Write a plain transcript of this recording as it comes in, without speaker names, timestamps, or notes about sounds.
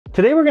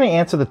Today we're going to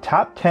answer the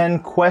top 10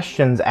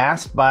 questions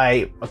asked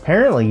by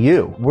apparently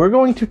you. We're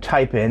going to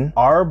type in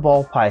 "are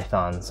ball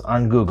pythons"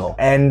 on Google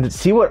and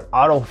see what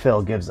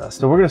autofill gives us.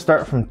 So we're going to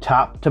start from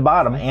top to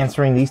bottom,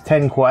 answering these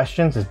 10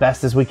 questions as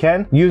best as we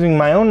can, using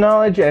my own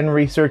knowledge and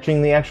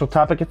researching the actual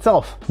topic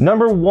itself.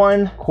 Number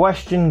 1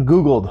 question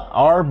Googled: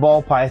 are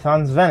ball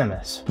pythons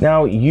venomous?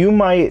 Now you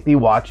might be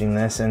watching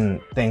this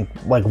and think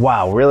like,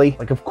 wow, really?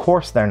 Like, of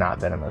course they're not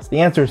venomous. The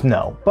answer is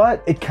no,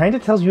 but it kind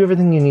of tells you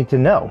everything you need to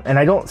know. And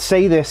I don't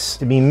say this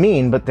to be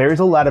mean, but there's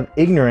a lot of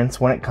ignorance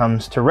when it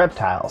comes to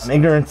reptiles.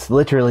 Ignorance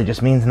literally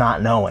just means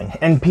not knowing,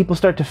 and people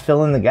start to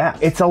fill in the gap.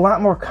 It's a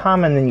lot more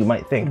common than you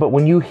might think, but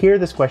when you hear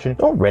this question,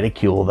 don't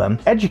ridicule them,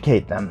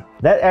 educate them.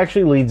 That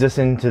actually leads us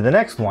into the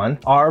next one: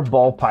 are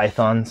ball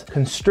pythons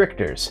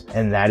constrictors?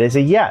 And that is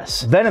a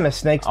yes. Venomous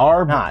snakes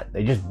are not.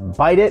 They just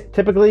bite it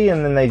typically,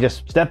 and then they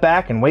just step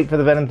back and wait for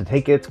the venom to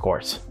take its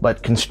course.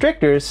 But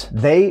constrictors,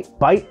 they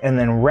bite and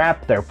then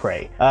wrap their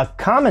prey. A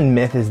common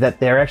myth is that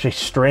they're actually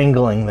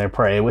strangling their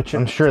prey, which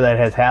I'm sure that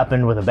has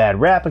happened with a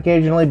bad rap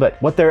occasionally,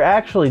 but what they're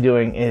actually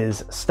doing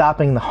is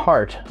stopping the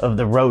heart of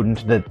the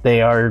rodent that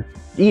they are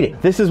eating.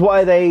 This is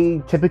why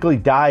they typically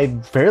die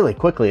fairly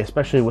quickly,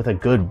 especially with a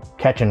good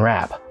catch and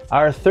wrap.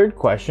 Our third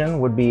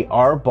question would be: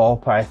 are ball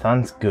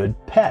pythons good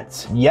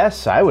pets?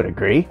 Yes, I would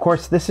agree. Of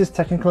course, this is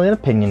technically an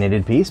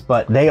opinionated piece,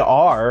 but they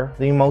are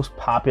the most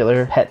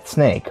popular pet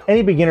snake.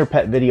 Any beginner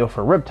pet video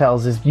for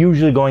reptiles is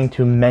usually going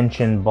to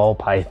mention ball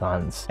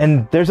pythons,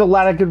 and there's a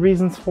lot of good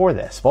reasons for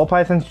this. Ball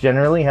pythons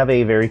generally have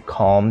a very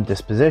calm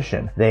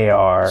disposition. They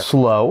are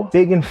slow,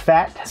 big and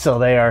fat, so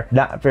they are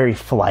not very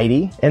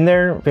flighty, and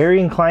they're very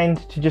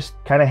inclined to just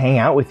kind of hang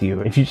out with you.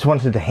 If you just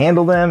wanted to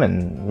handle them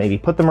and maybe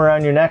put them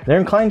around your neck, they're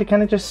inclined to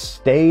kind of just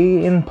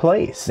stay in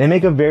place. They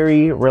make a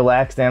very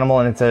relaxed animal,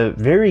 and it's a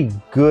very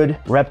good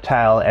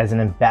reptile as an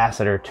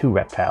ambassador to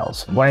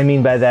reptiles. What I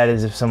mean by that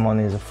is if someone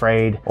is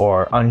afraid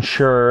or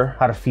unsure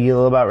how to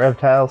feel about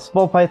reptiles,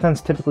 ball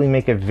pythons typically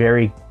make a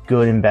very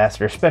good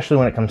ambassador, especially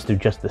when it comes to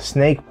just the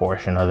snake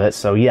portion of it.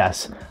 So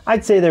yes,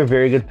 I'd say they're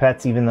very good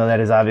pets, even though that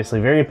is obviously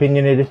very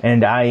opinionated,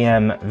 and I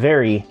am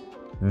very,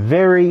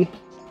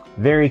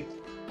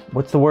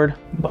 what's the word?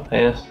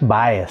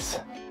 Bias.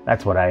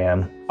 That's what I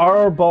am.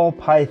 Are ball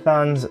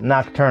pythons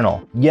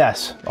nocturnal?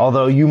 Yes,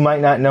 although you might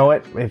not know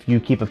it if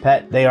you keep a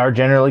pet, they are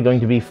generally going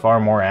to be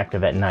far more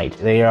active at night.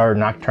 They are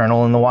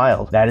nocturnal in the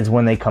wild. That is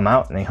when they come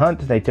out and they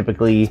hunt. They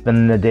typically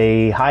spend the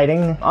day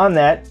hiding. On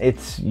that,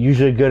 it's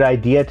usually a good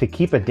idea to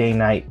keep a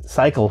day-night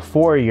cycle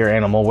for your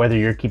animal, whether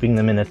you're keeping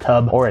them in a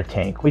tub or a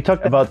tank. We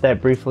talked about that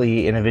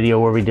briefly in a video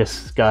where we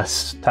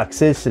discussed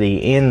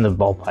toxicity in the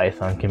ball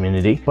python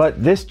community,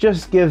 but this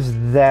just gives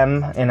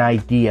them an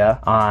idea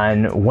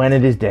on when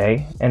it is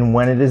day and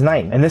when it is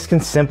night. And this can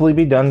simply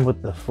be done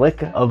with the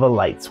flick of a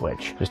light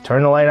switch. Just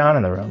turn the light on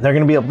in the room. They're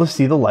going to be able to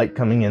see the light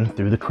coming in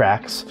through the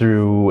cracks,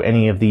 through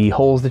any of the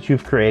holes that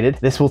you've created.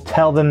 This will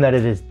tell them that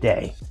it is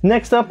day.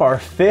 Next up, our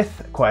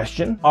fifth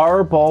question: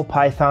 are ball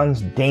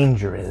pythons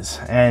dangerous?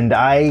 And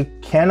I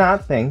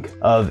cannot think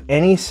of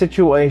any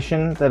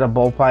situation that a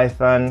ball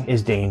python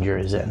is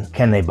dangerous in.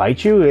 Can they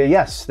bite you?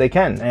 Yes, they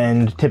can.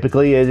 And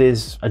typically it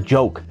is a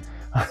joke,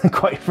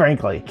 quite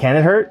frankly. Can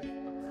it hurt?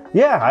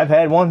 Yeah, I've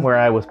had one where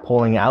I was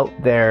pulling out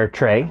their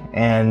tray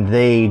and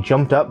they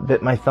jumped up,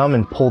 bit my thumb,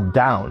 and pulled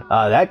down.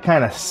 That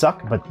kind of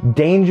sucked, but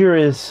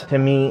dangerous to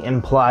me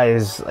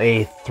implies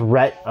a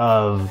threat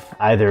of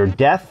either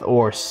death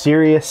or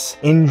serious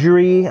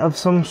injury of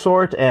some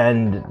sort,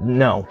 and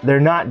no, they're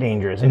not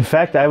dangerous. In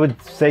fact, I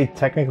would say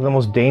technically the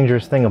most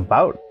dangerous thing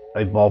about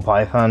a ball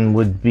python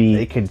would be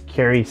it could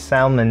carry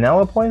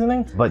salmonella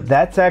poisoning, but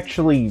that's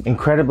actually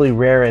incredibly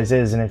rare as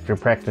is, and if you're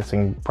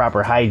practicing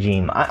proper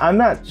hygiene. I'm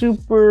not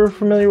super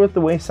familiar with the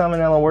way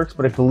salmonella works,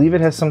 but I believe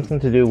it has something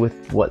to do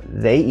with what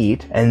they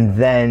eat, and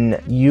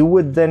then you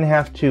would then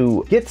have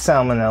to get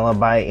salmonella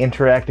by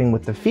interacting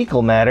with the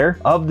fecal matter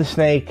of the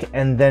snake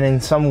and then in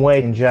some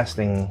way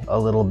ingesting a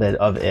little bit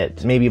of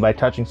it. Maybe by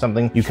touching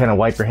something, you kind of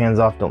wipe your hands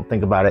off, don't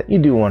think about it. You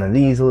do one of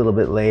these a little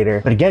bit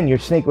later, but again, your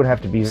snake would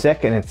have to be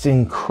sick, and it's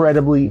incredibly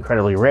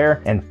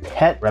rare, and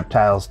pet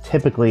reptiles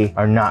typically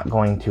are not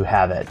going to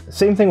have it.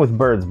 Same thing with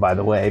birds, by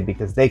the way,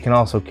 because they can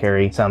also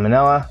carry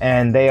salmonella,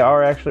 and they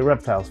are actually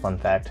reptiles, fun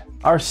fact.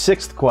 Our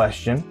sixth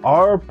question: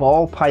 are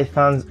ball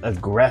pythons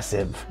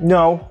aggressive?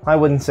 No, I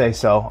wouldn't say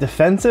so.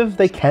 Defensive,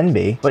 they can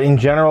be, but in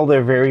general,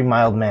 they're very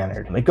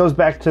mild-mannered. It goes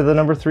back to the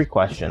number 3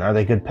 question: are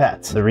they good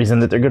pets? The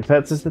reason that they're good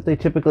pets is that they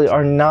typically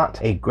are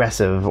not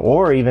aggressive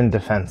or even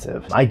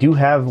defensive. I do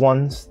have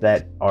ones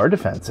that are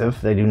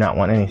defensive. They do not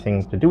want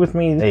anything to do with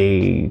me.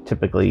 They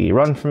typically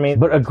run from me,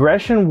 but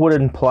aggression would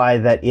imply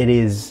that it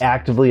is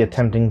actively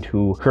attempting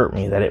to hurt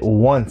me, that it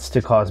wants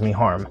to cause me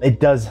harm.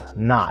 It does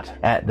not.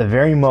 At the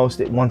very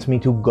most, it wants me me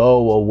to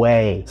go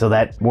away. So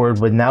that word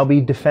would now be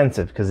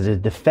defensive because it is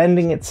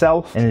defending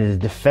itself and it is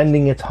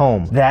defending its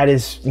home. That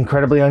is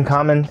incredibly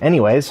uncommon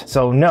anyways.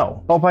 So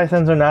no, ball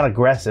pythons are not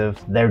aggressive.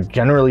 They're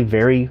generally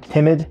very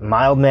timid,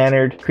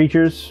 mild-mannered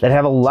creatures that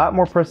have a lot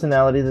more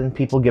personality than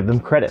people give them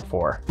credit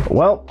for.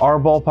 Well, are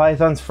ball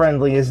pythons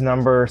friendly is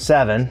number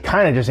 7.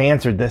 Kind of just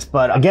answered this,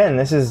 but again,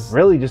 this is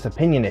really just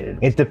opinionated.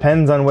 It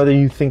depends on whether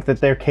you think that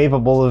they're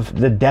capable of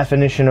the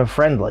definition of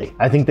friendly.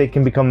 I think they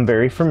can become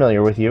very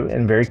familiar with you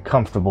and very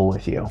comfortable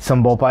with you.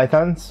 Some ball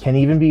pythons can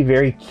even be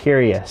very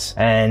curious,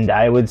 and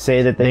I would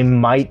say that they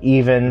might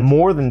even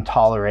more than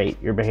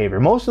tolerate your behavior.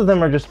 Most of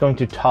them are just going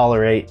to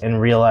tolerate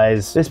and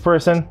realize this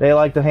person, they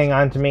like to hang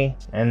on to me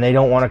and they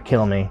don't want to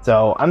kill me.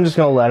 So I'm just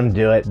going to let them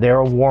do it. They're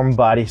a warm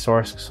body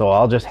source, so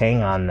I'll just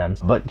hang on them.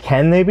 But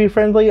can they be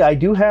friendly? I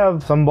do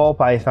have some ball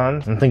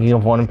pythons. I'm thinking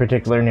of one in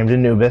particular named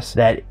Anubis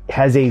that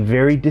has a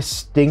very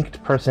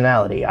distinct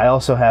personality. I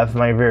also have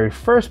my very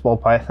first ball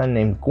python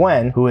named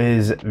Gwen, who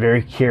is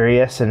very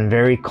curious and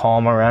very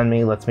calm around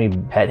me, lets me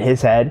pet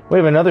his head. We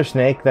have another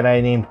snake that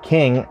I named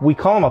King. We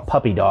call him a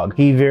puppy dog.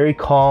 He very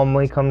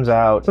calmly comes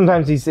out.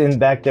 Sometimes he's in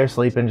back there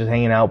sleeping, just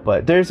hanging out,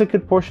 but there's a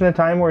good portion of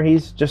time where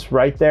he's just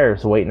right there,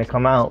 so waiting to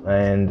come out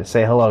and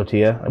say hello to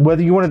you.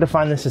 Whether you want to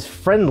define this as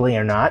friendly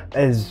or not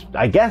is,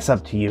 I guess,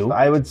 up to you.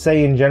 I would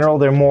say in general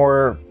they're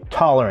more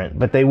tolerant,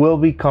 but they will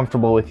be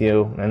comfortable with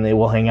you and they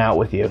will hang out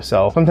with you.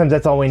 So sometimes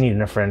that's all we need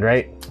in a friend,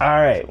 right?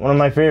 All right, one of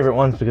my favorite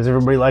ones, because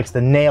everybody likes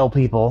to nail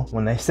people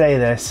when they say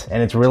this,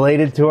 and it's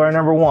related to our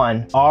number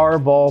 1. Are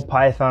ball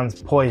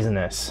pythons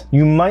poisonous?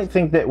 You might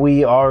think that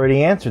we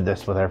already answered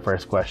this with our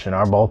first question.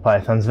 Are ball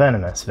pythons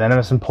venomous?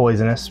 Venomous and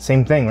poisonous,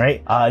 same thing,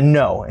 right?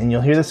 No, and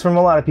you'll hear this from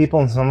a lot of people,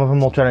 and some of them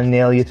will try to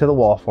nail you to the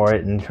wall for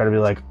it and try to be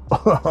like,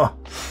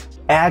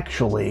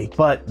 actually.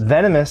 But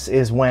venomous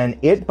is when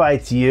it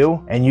bites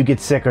you and you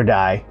get sick or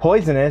die.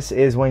 Poisonous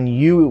is when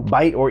you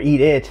bite or eat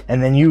it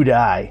and then you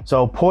die.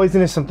 So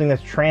poison is something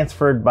that's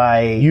transferred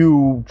by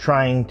you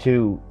trying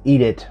to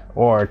eat it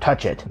or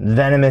touch it.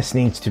 Venomous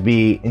needs to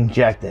be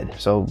injected.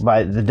 So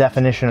by the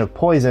definition of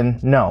poison,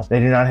 no, they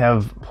do not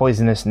have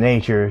poisonous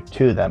nature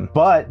to them.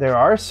 But there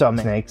are some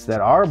snakes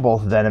that are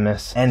both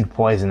venomous and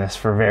poisonous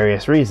for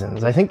various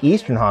reasons. I think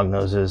eastern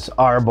hognoses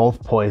are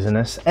both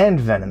poisonous and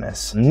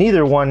venomous.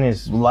 Neither one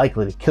is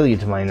likely to kill you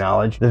to my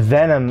knowledge. The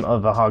venom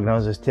of a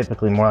hognose is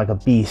typically more like a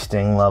bee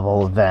sting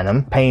level of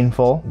venom.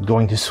 Painful,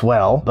 going to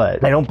swell,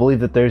 but I don't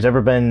believe that there's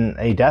ever been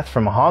a death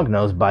from a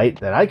hognose bite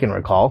that I can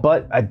recall.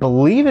 But I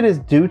believe it is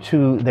due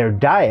to their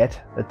diet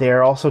that they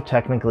are also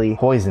technically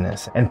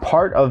poisonous. And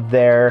part of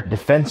their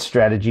defense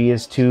strategy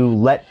is to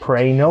let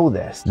prey know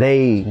this.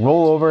 They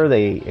roll over,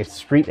 they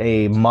excrete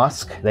a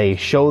musk, they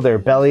show their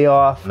belly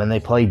off, and they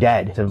play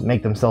dead to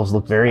make themselves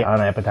look very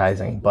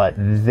unappetizing. But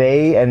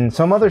they and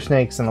some other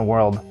snakes in the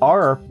world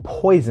are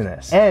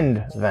poisonous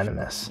and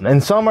venomous.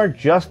 And some are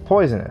just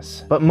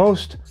poisonous, but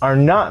most are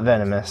not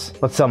venomous,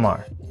 but some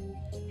are.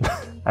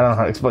 I don't know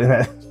how to explain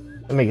that.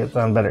 Make it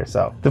sound better.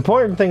 So the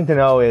important thing to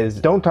know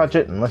is don't touch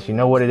it unless you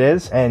know what it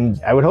is,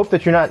 and I would hope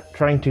that you're not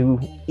trying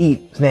to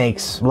eat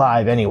snakes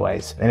live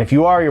anyways. And if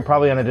you are, you're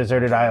probably on a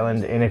deserted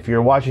island, and if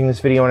you're watching this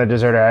video on a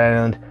deserted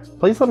island,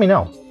 please let me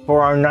know.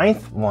 For our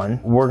 9th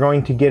one, we're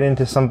going to get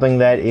into something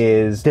that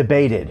is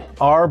debated.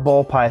 Are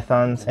ball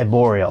pythons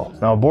arboreal?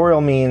 Now,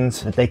 arboreal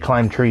means that they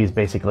climb trees,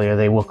 basically, or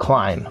they will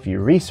climb. If you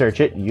research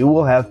it, you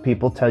will have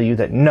people tell you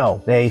that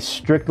no, they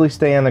strictly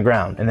stay on the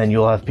ground. And then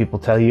you'll have people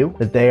tell you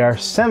that they are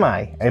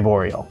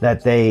semi-arboreal,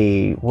 that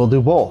they will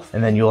do both.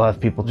 And then you'll have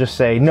people just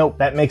say, nope,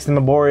 that makes them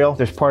arboreal.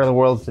 There's part of the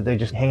world that they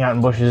just hang out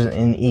in bushes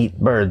and eat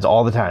birds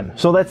all the time.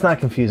 So that's not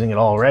confusing at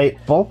all, right?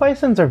 Ball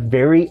pythons are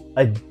very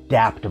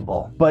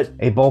adaptable, but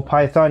a ball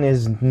python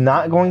is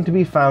not going to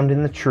be found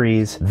in the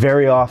trees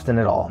very often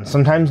at all.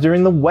 Sometimes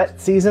during the wet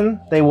season,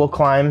 they will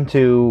climb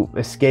to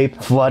escape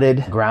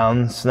flooded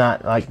grounds.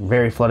 Not like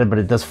very flooded, but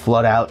it does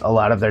flood out a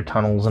lot of their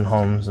tunnels and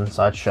homes and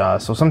such. So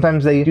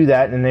sometimes they do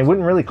that, and they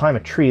wouldn't really climb a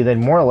tree. They'd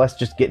more or less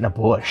just get in a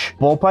bush.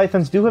 Ball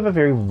pythons do have a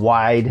very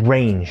wide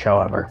range,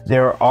 however.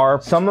 There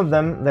are some of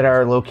them that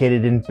are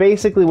located in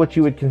basically what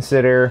you would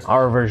consider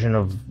our version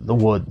of the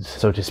woods,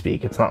 so to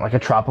speak. It's not like a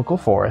tropical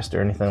forest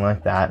or anything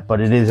like that, but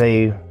it is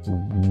a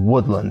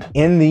woodland.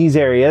 In these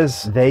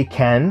areas, they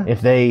can,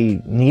 if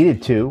they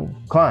needed to,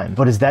 climb.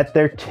 But is that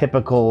their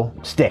typical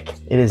stick?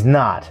 It is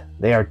not.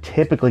 They are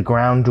typically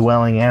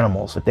ground-dwelling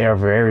animals, but they are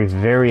very,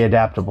 very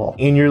adaptable.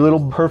 In your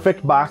little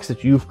perfect box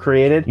that you've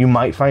created, you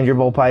might find your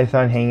ball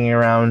python hanging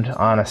around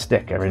on a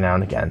stick every now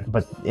and again.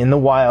 But in the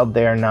wild,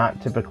 they are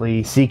not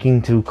typically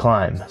seeking to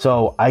climb.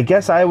 So I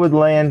guess I would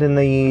land in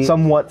the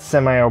somewhat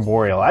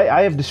semi-arboreal.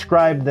 I have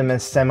described them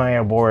as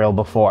semi-arboreal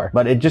before,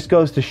 but it just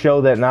goes to show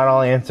that not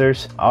all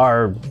answers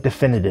are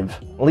definitive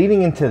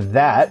leading into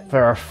that, for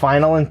our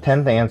final and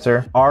 10th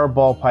answer, are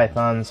ball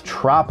pythons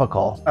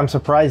tropical? I'm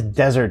surprised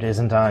desert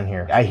isn't on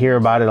here. I hear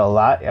about it a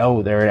lot.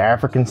 Oh, they're an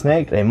African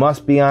snake. They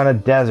must be on a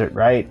desert,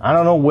 right? I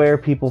don't know where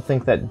people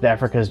think that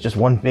Africa is just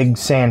one big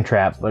sand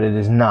trap, but it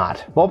is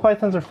not. Ball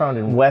pythons are found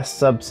in West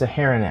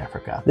Sub-Saharan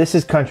Africa. This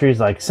is countries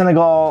like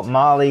Senegal,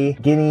 Mali,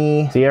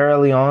 Guinea, Sierra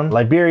Leone,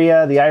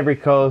 Liberia, the Ivory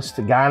Coast,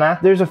 Ghana.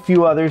 There's a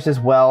few others as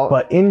well,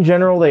 but in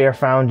general, they are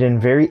found in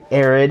very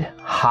arid,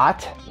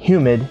 hot,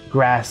 humid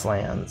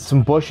grasslands,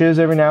 some bushes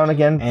every now and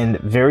again, and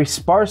very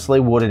sparsely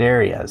wooded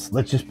areas.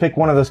 Let's just pick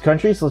one of those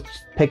countries. Let's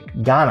pick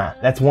Ghana.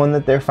 That's one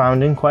that they're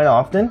found in quite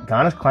often.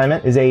 Ghana's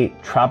climate is a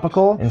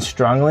tropical and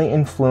strongly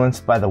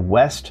influenced by the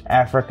West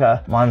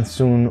Africa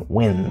monsoon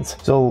winds.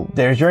 So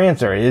there's your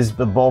answer. Is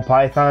the ball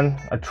python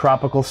a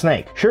tropical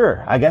snake?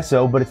 Sure, I guess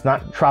so, but it's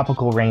not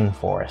tropical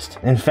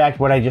rainforest. In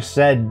fact, what I just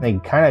said, they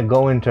kind of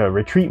go into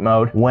retreat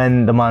mode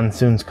when the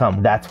monsoons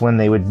come. That's when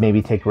they would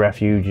maybe take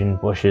refuge in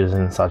bushes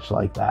and such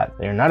like that.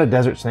 They are not a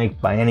desert snake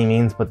by any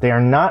means, but they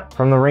are not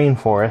from the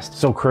rainforest.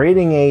 So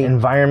creating an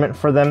environment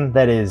for them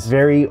that is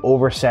very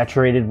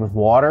oversaturated with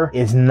water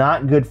is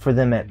not good for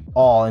them at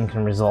all and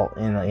can result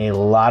in a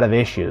lot of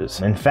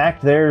issues. In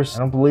fact, there's, I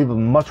don't believe,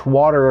 much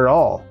water at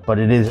all, but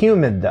it is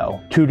humid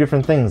though. Two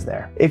different things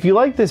there. If you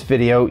like this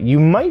video, you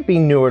might be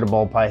newer to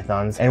ball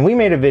pythons, and we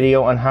made a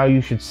video on how you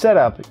should set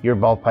up your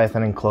ball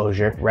python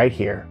enclosure right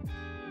here.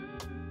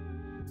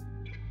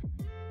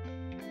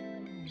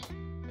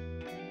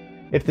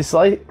 If this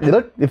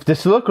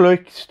look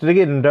like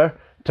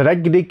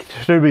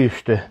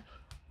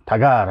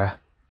Tagara.